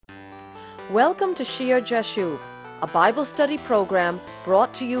Welcome to Shir Jashub, a Bible study program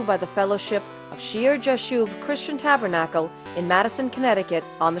brought to you by the Fellowship of Shir Jashub Christian Tabernacle in Madison, Connecticut,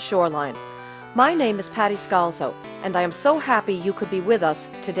 on the shoreline. My name is Patty Scalzo, and I am so happy you could be with us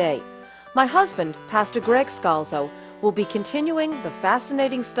today. My husband, Pastor Greg Scalzo, will be continuing the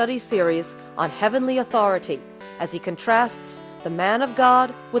fascinating study series on heavenly authority as he contrasts the man of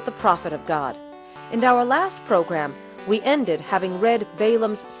God with the prophet of God. In our last program, we ended having read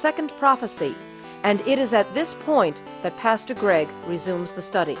Balaam's second prophecy, and it is at this point that Pastor Greg resumes the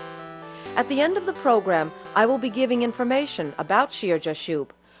study. At the end of the program, I will be giving information about Shir Jashub,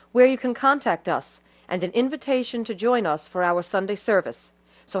 where you can contact us, and an invitation to join us for our Sunday service.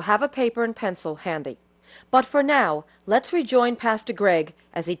 So have a paper and pencil handy. But for now, let's rejoin Pastor Greg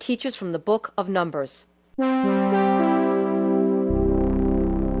as he teaches from the book of Numbers.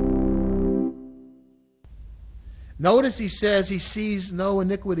 Notice he says he sees no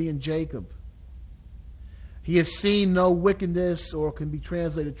iniquity in Jacob. He has seen no wickedness, or can be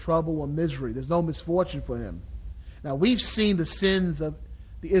translated trouble or misery. There's no misfortune for him. Now, we've seen the sins of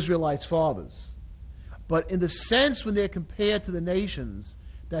the Israelites' fathers. But in the sense when they're compared to the nations,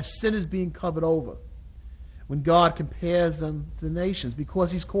 that sin is being covered over. When God compares them to the nations,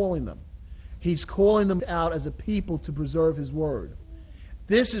 because he's calling them. He's calling them out as a people to preserve his word.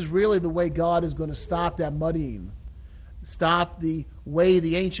 This is really the way God is going to stop that muddying. Stop the way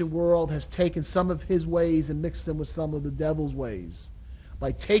the ancient world has taken some of his ways and mixed them with some of the devil's ways.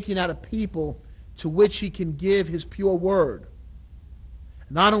 By taking out a people to which he can give his pure word.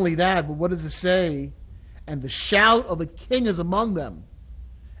 Not only that, but what does it say? And the shout of a king is among them.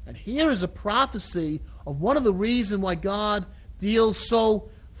 And here is a prophecy of one of the reasons why God deals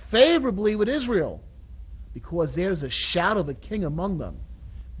so favorably with Israel. Because there's a shout of a king among them.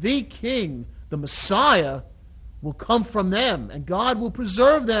 The king, the Messiah, will come from them, and God will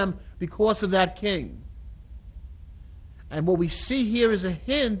preserve them because of that king. And what we see here is a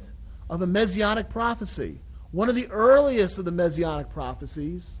hint of a messianic prophecy, one of the earliest of the messianic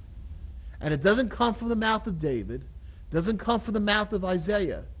prophecies, and it doesn't come from the mouth of David, doesn't come from the mouth of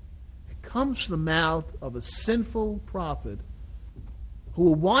Isaiah. It comes from the mouth of a sinful prophet who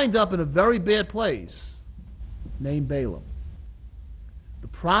will wind up in a very bad place, named Balaam. The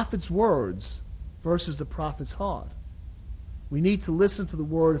prophet's words versus the prophet's heart. We need to listen to the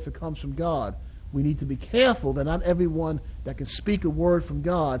word if it comes from God. We need to be careful that not everyone that can speak a word from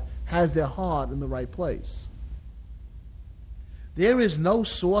God has their heart in the right place. There is no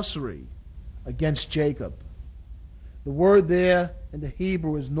sorcery against Jacob. The word there in the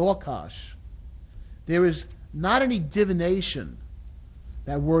Hebrew is norkash. There is not any divination.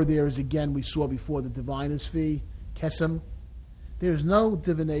 That word there is, again, we saw before, the diviner's fee, kesem. There is no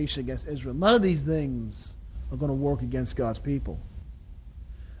divination against Israel. None of these things are going to work against God's people.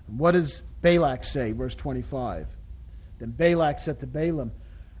 And what does Balak say? Verse 25. Then Balak said to Balaam,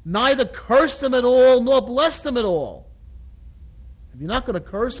 neither curse them at all, nor bless them at all. If you're not going to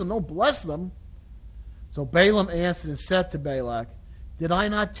curse them, don't bless them. So Balaam answered and said to Balak, did I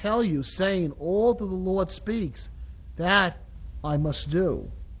not tell you, saying, all that the Lord speaks, that I must do?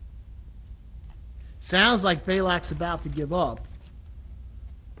 Sounds like Balak's about to give up.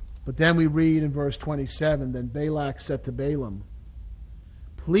 But then we read in verse 27, then Balak said to Balaam,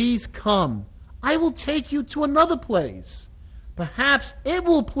 please come, I will take you to another place. Perhaps it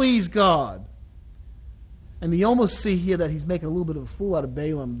will please God. And you almost see here that he's making a little bit of a fool out of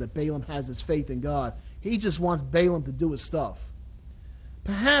Balaam, that Balaam has his faith in God. He just wants Balaam to do his stuff.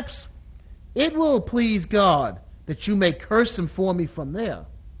 Perhaps it will please God that you may curse him for me from there.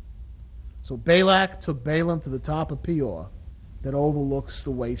 So Balak took Balaam to the top of Peor, that overlooks the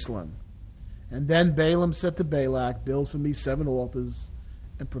wasteland. And then Balaam said to Balak, build for me 7 altars,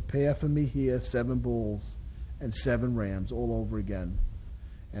 and prepare for me here 7 bulls and 7 rams, all over again.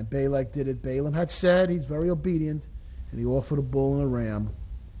 And Balak did it. Balaam had said, he's very obedient, and he offered a bull and a ram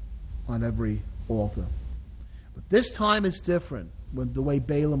on every altar. But this time it's different, when the way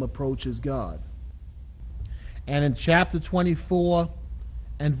Balaam approaches God. And in chapter 24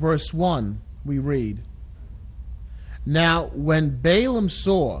 and verse 1, we read, now, when Balaam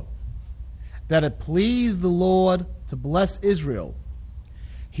saw that it pleased the Lord to bless Israel,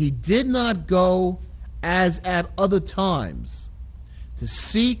 he did not go as at other times to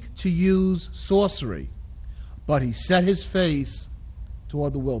seek to use sorcery, but he set his face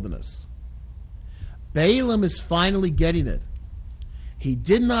toward the wilderness. Balaam is finally getting it. He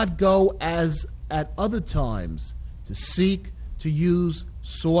did not go as at other times to seek to use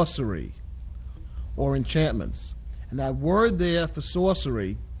sorcery or enchantments. And that word there for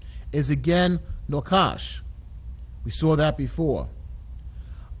sorcery is again nokash. We saw that before.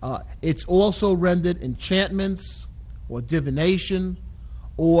 It's also rendered enchantments or divination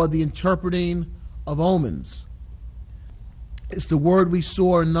or the interpreting of omens. It's the word we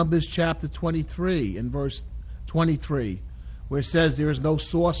saw in Numbers chapter 23 in verse 23, where it says there is no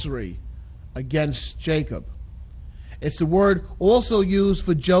sorcery against Jacob. It's the word also used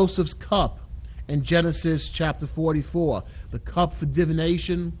for Joseph's cup in Genesis chapter 44, the cup for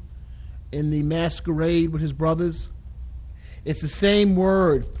divination in the masquerade with his brothers. It's the same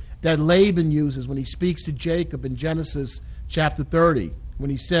word that Laban uses when he speaks to Jacob in Genesis chapter 30, when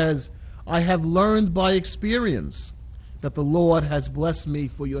he says, I have learned by experience that the Lord has blessed me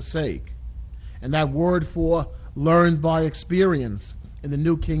for your sake. And that word for learned by experience in the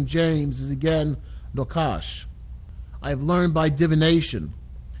New King James is again nokash. I have learned by divination.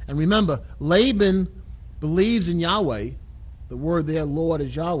 And remember, Laban believes in Yahweh. The word there, Lord,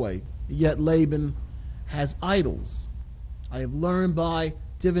 is Yahweh. Yet Laban has idols. I have learned by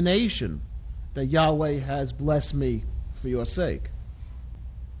divination that Yahweh has blessed me for your sake.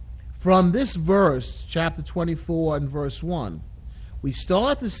 From this verse, chapter 24 and verse 1, we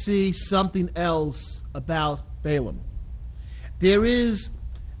start to see something else about Balaam. There is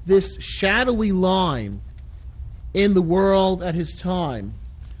this shadowy line in the world at his time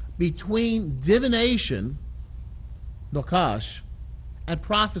between divination, nokash, and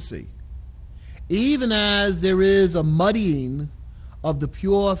prophecy. Even as there is a muddying of the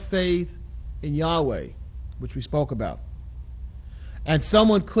pure faith in Yahweh, which we spoke about. And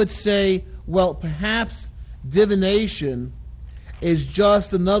someone could say, well, perhaps divination is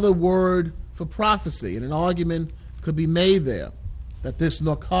just another word for prophecy, and an argument could be made there that this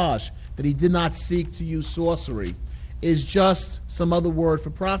nokash, that he did not seek to use sorcery, is just some other word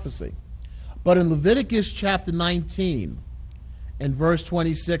for prophecy. But in Leviticus chapter 19 and verse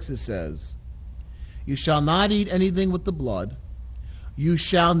 26 it says, you shall not eat anything with the blood. You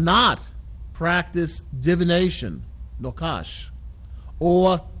shall not practice divination, nokash,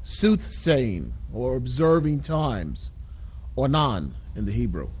 or soothsaying, or observing times, or non in the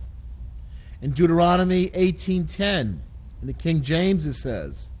Hebrew. In Deuteronomy 18:10, in the King James it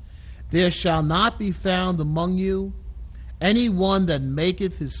says, there shall not be found among you any one that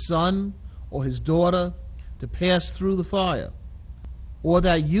maketh his son or his daughter to pass through the fire, or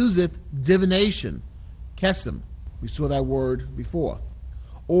that useth divination, kesem, we saw that word before,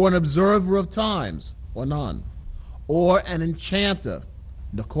 or an observer of times, or non, or an enchanter,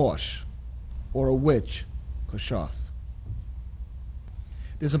 nakosh, or a witch, koshaf.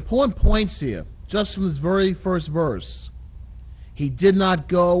 There's important points here, just from this very first verse. He did not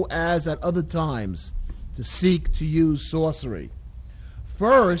go as at other times to seek to use sorcery.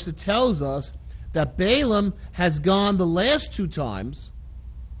 First, it tells us that Balaam has gone the last two times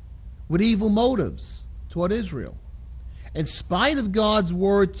with evil motives toward Israel. In spite of God's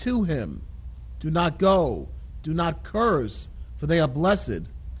word to him, do not go, do not curse, for they are blessed,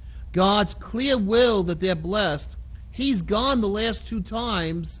 God's clear will that they're blessed, he's gone the last two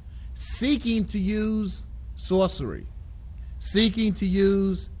times seeking to use sorcery, seeking to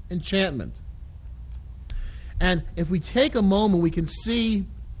use enchantment. And if we take a moment, we can see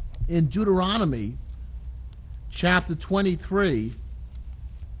in Deuteronomy chapter 23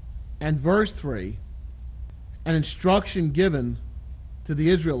 and verse 3 an instruction given to the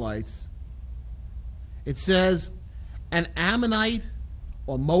Israelites. It says, an Ammonite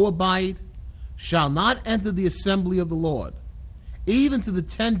or Moabite shall not enter the assembly of the Lord. Even to the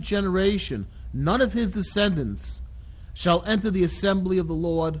 10th generation, none of his descendants shall enter the assembly of the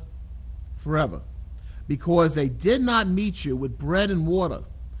Lord forever, because they did not meet you with bread and water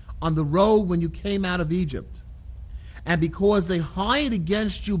on the road when you came out of Egypt, and because they hired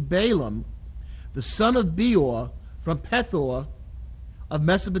against you Balaam, the son of Beor, from Pethor of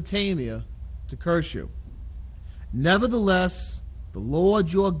Mesopotamia, to curse you. Nevertheless, the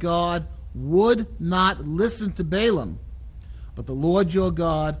Lord your God would not listen to Balaam, but the Lord your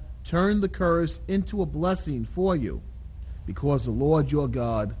God turned the curse into a blessing for you, because the Lord your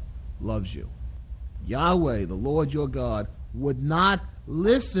God loves you. Yahweh, the Lord your God, would not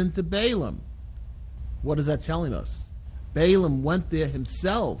listen to Balaam. What is that telling us? Balaam went there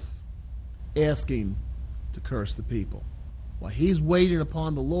himself asking to curse the people. While he's waiting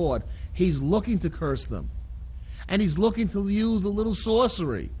upon the Lord, he's looking to curse them. And he's looking to use a little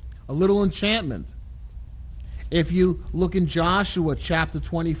sorcery, a little enchantment. If you look in Joshua chapter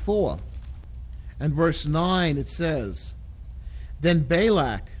 24 and verse 9, it says, then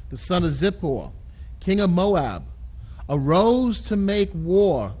Balak, the son of Zippor, king of Moab, arose to make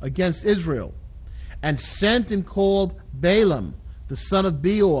war against Israel, and sent and called Balaam, the son of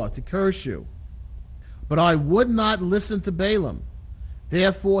Beor, to curse you. But I would not listen to Balaam.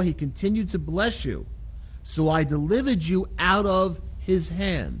 Therefore he continued to bless you. So I delivered you out of his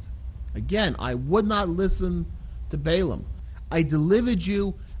hand. Again, I would not listen to Balaam. I delivered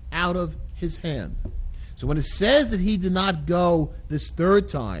you out of his hand. So when it says that he did not go this third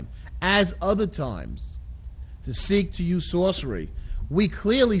time, as other times, to seek to use sorcery, we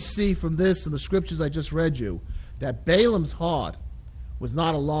clearly see from this in the scriptures I just read you that Balaam's heart was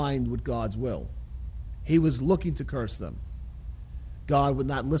not aligned with God's will. He was looking to curse them. God would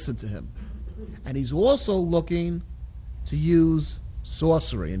not listen to him. And he's also looking to use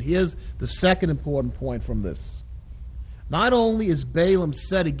sorcery. And here's the second important point from this. Not only is Balaam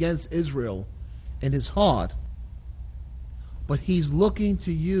set against Israel in his heart, but he's looking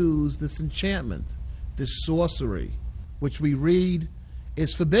to use this enchantment, this sorcery, which we read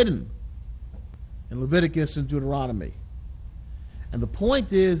is forbidden in Leviticus and Deuteronomy. And the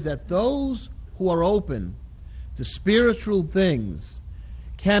point is that those who are open to spiritual things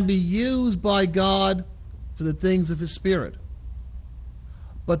can be used by God for the things of his Spirit.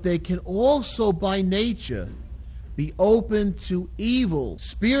 But they can also, by nature, be open to evil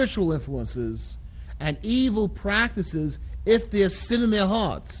spiritual influences and evil practices if there's sin in their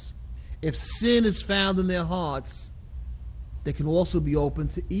hearts. If sin is found in their hearts, they can also be open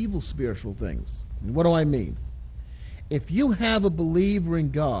to evil spiritual things. And what do I mean? If you have a believer in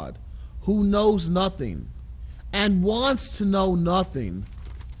God who knows nothing and wants to know nothing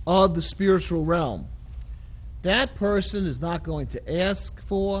of the spiritual realm, that person is not going to ask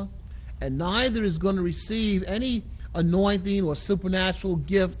for, and neither is going to receive any anointing or supernatural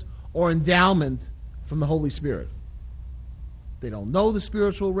gift or endowment from the Holy Spirit. They don't know the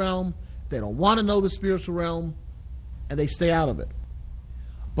spiritual realm, they don't want to know the spiritual realm, and they stay out of it.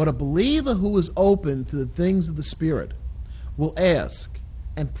 But a believer who is open to the things of the Spirit will ask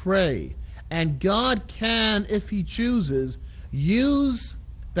and pray, and God can, if he chooses, use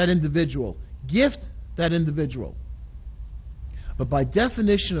that individual, gift that individual. But by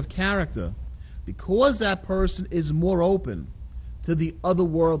definition of character, because that person is more open to the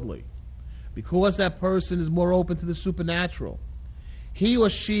otherworldly, because that person is more open to the supernatural, he or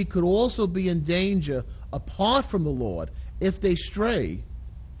she could also be in danger, apart from the Lord, if they stray,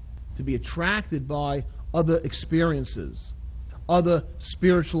 to be attracted by other experiences, other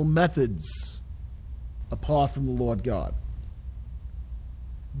spiritual methods, apart from the Lord God.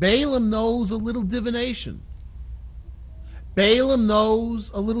 Balaam knows a little divination. Balaam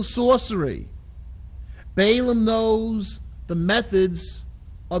knows a little sorcery. Balaam knows the methods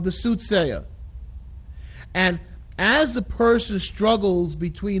of the soothsayer. And as the person struggles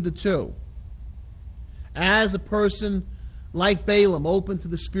between the two, as a person like Balaam, open to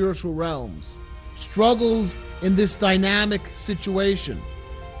the spiritual realms, struggles in this dynamic situation,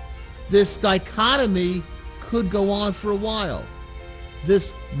 this dichotomy could go on for a while.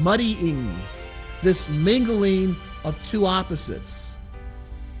 This muddying, this mingling of two opposites,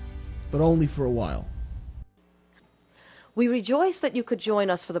 but only for a while. We rejoice that you could join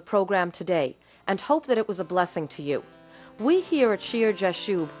us for the program today and hope that it was a blessing to you. We here at Sheer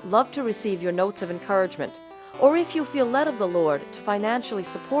Jashub love to receive your notes of encouragement, or if you feel led of the Lord to financially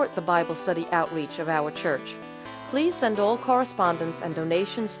support the Bible study outreach of our church, please send all correspondence and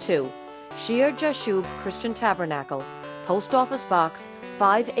donations to Sheer Jashub Christian Tabernacle, Post Office Box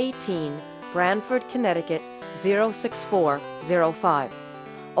 518, Branford, Connecticut 06405.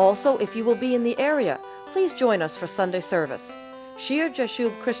 Also, if you will be in the area, please join us for Sunday service. Sheer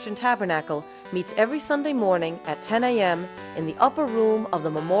Jashub Christian Tabernacle meets every Sunday morning at 10 a.m. in the upper room of the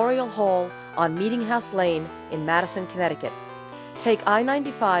Memorial Hall on Meeting House Lane in Madison, Connecticut. Take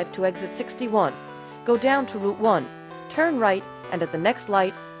I-95 to exit 61. Go down to Route 1. Turn right, and at the next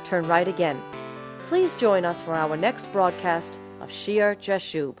light, turn right again. Please join us for our next broadcast of Sheer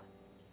Jashub.